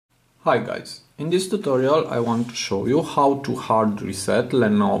Hi guys, in this tutorial I want to show you how to hard reset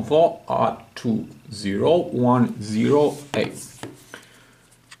Lenovo a2010.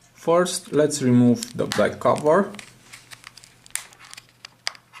 First, let's remove the back cover.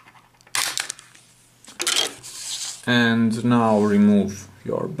 And now remove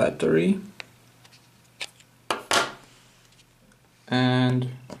your battery.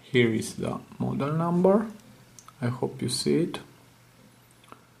 And here is the model number. I hope you see it.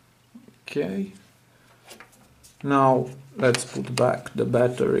 Okay, now let's put back the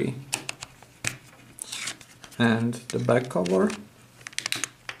battery and the back cover.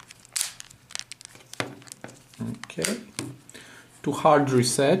 Okay, to hard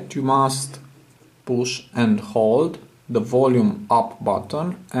reset you must push and hold the volume up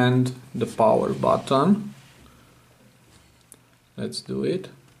button and the power button. Let's do it.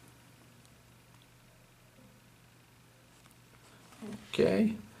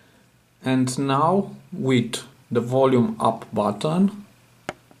 Okay. And now with the volume up button,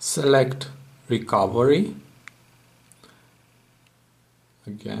 select recovery.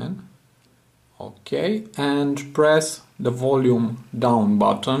 Again. Okay. And press the volume down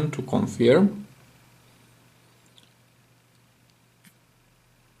button to confirm.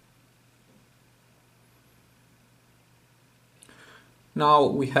 Now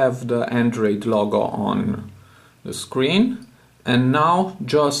we have the Android logo on the screen. And now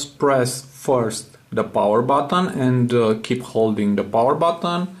just press first the power button and keep holding the power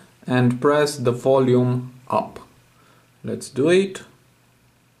button and press the volume up. Let's do it.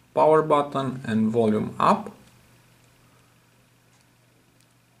 Power button and volume up.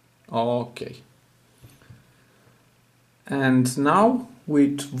 Okay. And now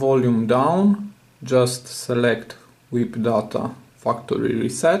with volume down, just select Whip Data Factory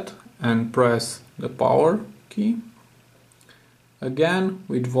Reset and press the power key. Again,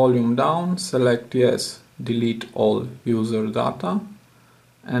 with volume down, select yes, delete all user data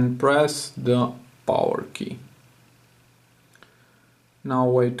and press the power key. Now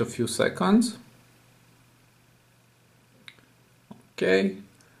wait a few seconds. Okay,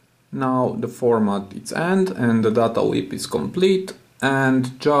 now the format is end and the data whip is complete,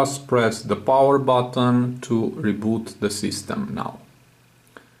 and just press the power button to reboot the system now.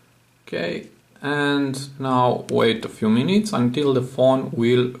 Okay. And now wait a few minutes until the phone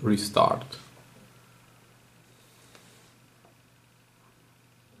will restart.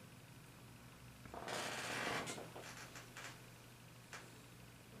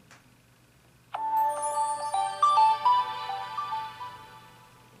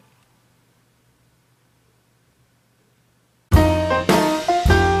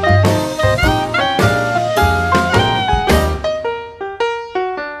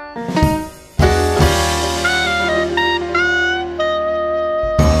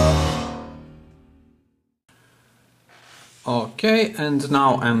 Okay, and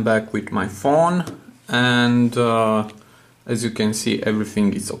now I'm back with my phone, and as you can see,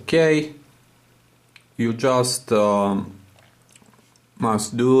 everything is okay. You just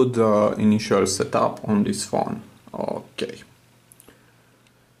must do the initial setup on this phone. Okay.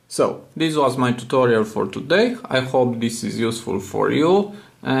 So, this was my tutorial for today. I hope this is useful for you,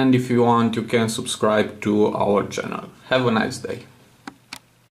 and if you want, you can subscribe to our channel. Have a nice day.